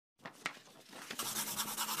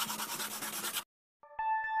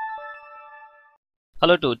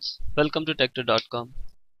Hello dudes, welcome to Tector.com.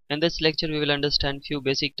 In this lecture we will understand few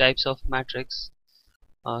basic types of matrix.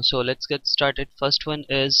 So let's get started. First one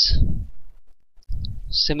is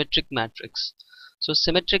symmetric matrix. So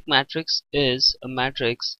symmetric matrix is a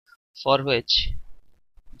matrix for which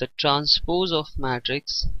the transpose of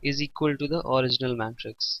matrix is equal to the original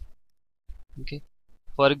matrix. Okay.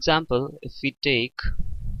 For example, if we take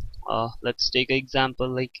let's take an example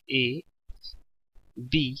like A,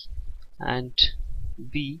 B and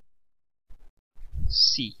B,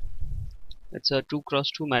 C. It's a 2 cross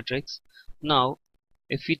 2 matrix. Now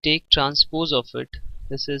if we take transpose of it,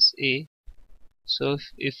 this is A. So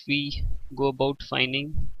if we go about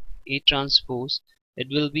finding A transpose, it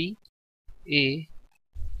will be A,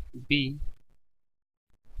 B,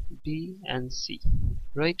 B and C,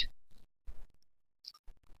 right?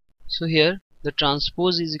 So here the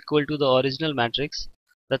transpose is equal to the original matrix.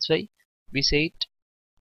 That's why we say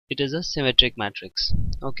it is a symmetric matrix.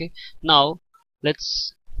 Okay, now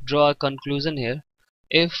let's draw a conclusion here.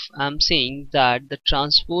 If I'm saying that the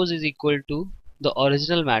transpose is equal to the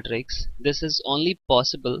original matrix, this is only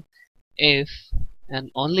possible if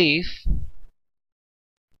and only if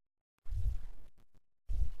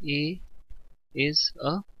A is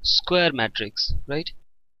a square matrix, right?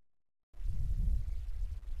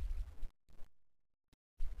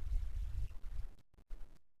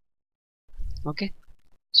 Okay,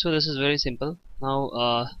 so this is very simple.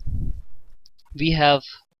 Now we have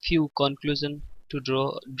few conclusion to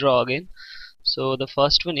draw again. So the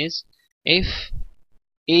first one is, if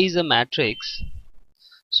A is a matrix,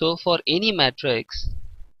 so for any matrix,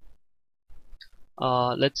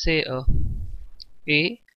 let's say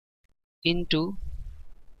A into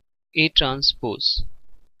A transpose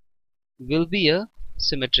will be a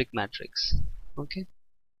symmetric matrix. Okay,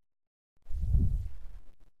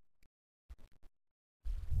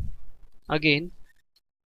 again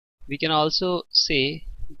we can also say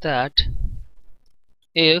that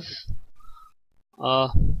if A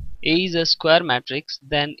is a square matrix,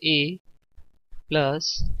 then A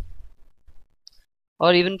plus,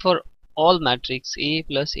 or even for all matrix, A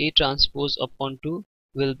plus A transpose upon 2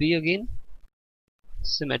 will be again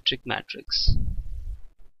symmetric matrix.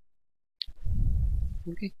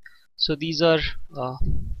 Okay, so these are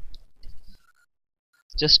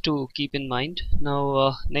just to keep in mind.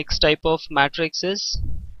 Now next type of matrix is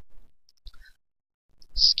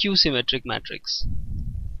skew symmetric matrix.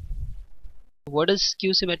 What is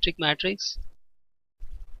skew symmetric matrix?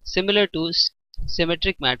 Similar to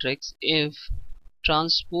symmetric matrix, if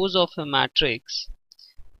transpose of a matrix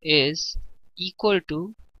is equal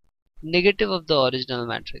to negative of the original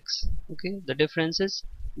matrix. Okay, the difference is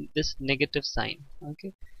this negative sign.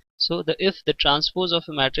 Okay, so if the transpose of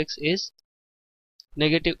a matrix is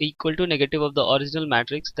negative equal to negative of the original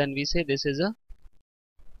matrix, then we say this is a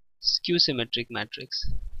skew symmetric matrix.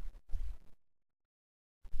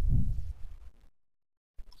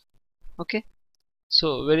 Okay,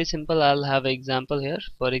 so very simple. I'll have an example here.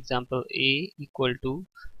 For example, A equal to,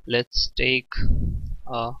 let's take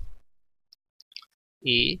A,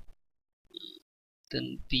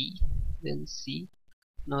 then B, then C.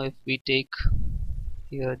 Now if we take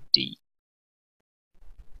here D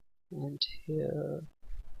and here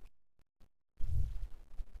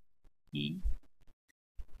E,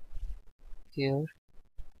 here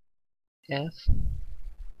F,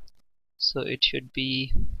 so it should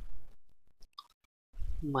be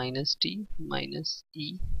minus D, minus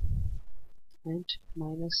E and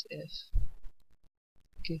minus F.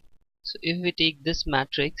 Okay, so if we take this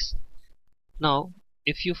matrix, now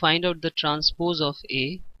if you find out the transpose of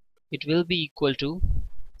A, it will be equal to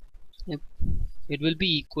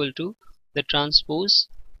the transpose,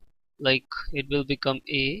 like it will become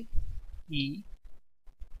A, E,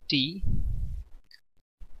 T,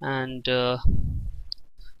 and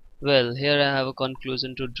well, here I have a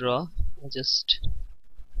conclusion to draw. Just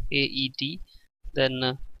AET,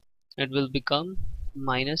 then it will become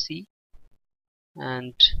minus E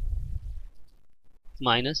and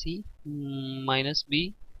minus E, minus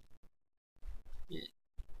B,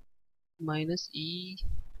 minus E,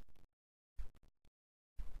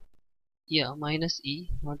 yeah, minus E,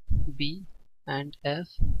 not B, and F.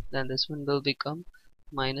 Then this one will become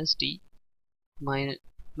minus D,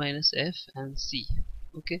 minus F and C.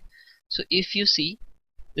 Okay, so if you see,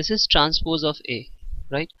 this is transpose of A,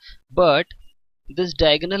 right? But this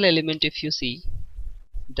diagonal element, if you see,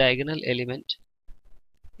 diagonal element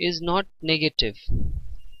is not negative.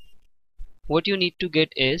 What you need to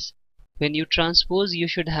get is, when you transpose, you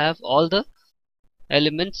should have all the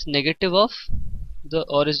elements negative of the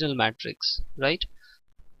original matrix, right?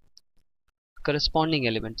 Corresponding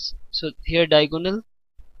elements. So here diagonal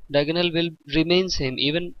diagonal will remain same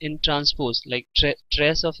even in transpose, like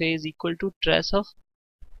trace of A is equal to trace of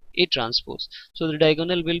A transpose. So the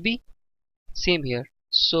diagonal will be same here.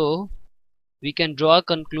 So we can draw a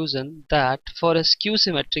conclusion that for a skew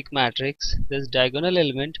symmetric matrix this diagonal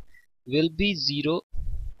element will be 0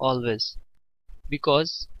 always,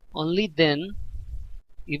 because only then,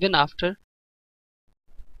 even after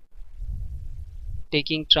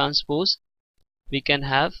taking transpose, we can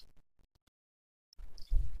have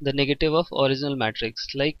the negative of original matrix,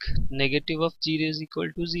 like negative of 0 is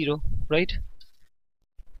equal to 0, right?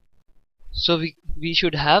 So we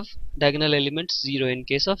should have diagonal elements 0 in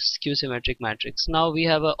case of skew symmetric matrix. Now we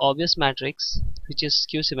have a obvious matrix which is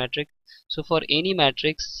skew symmetric. So for any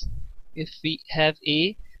matrix, if we have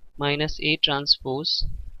A minus A transpose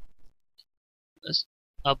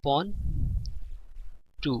upon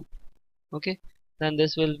 2, okay, then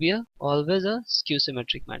this will be always a skew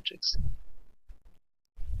symmetric matrix.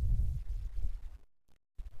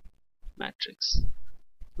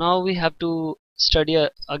 Now we have to study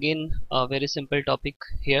again a very simple topic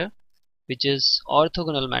here, which is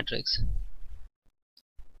orthogonal matrix.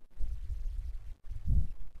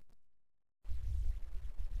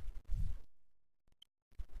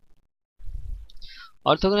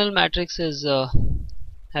 Orthogonal matrix is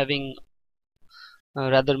having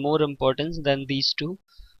rather more importance than these two,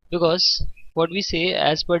 because what we say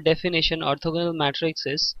as per definition, orthogonal matrix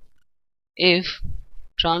is if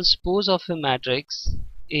transpose of a matrix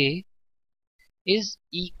A is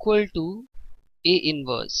equal to A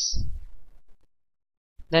inverse,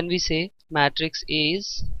 then we say matrix A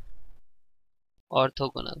is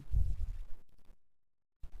orthogonal.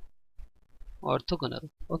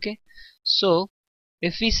 Okay, so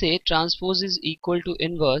if we say transpose is equal to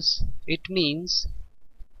inverse, it means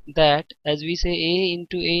that, as we say, A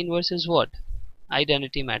into A inverse is what?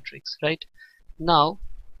 Identity matrix, right? Now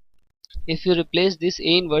if you replace this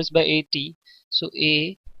A inverse by AT, so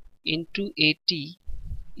A into AT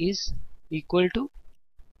is equal to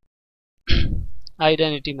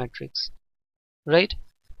identity matrix, right?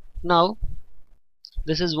 Now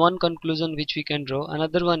this is one conclusion which we can draw.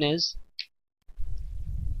 Another one is,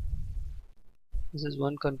 this is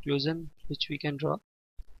one conclusion which we can draw.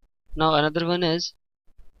 Now another one is,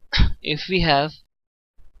 if we have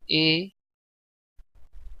A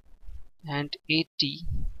and AT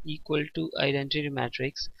equal to identity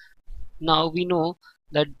matrix, now we know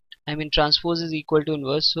that, I mean, transpose is equal to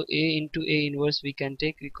inverse, so A into A inverse we can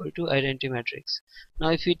take equal to identity matrix. Now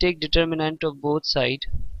if we take determinant of both sides,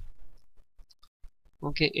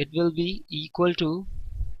 okay, it will be equal to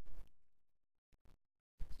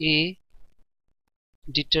A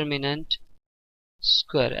determinant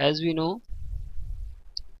square. As we know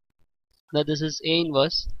that this is A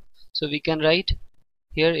inverse, so we can write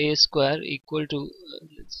here A square equal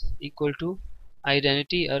to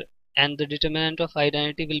identity, and the determinant of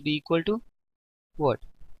identity will be equal to what?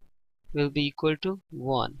 Will be equal to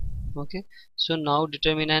 1. Okay, so now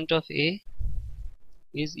determinant of A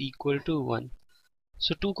is equal to 1.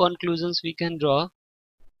 So two conclusions we can draw.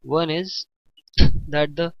 One is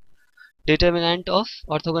that the determinant of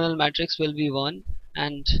orthogonal matrix will be 1,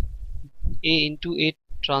 and A into A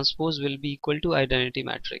transpose will be equal to identity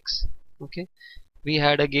matrix. Okay, we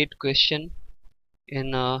had a gate question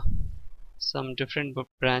in some different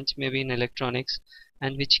branch, maybe in electronics,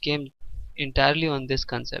 and which came entirely on this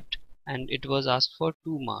concept, and it was asked for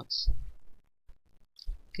 2 marks.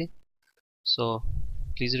 Okay, so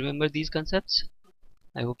please remember these concepts.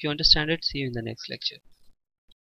 I hope you understand it. See you in the next lecture.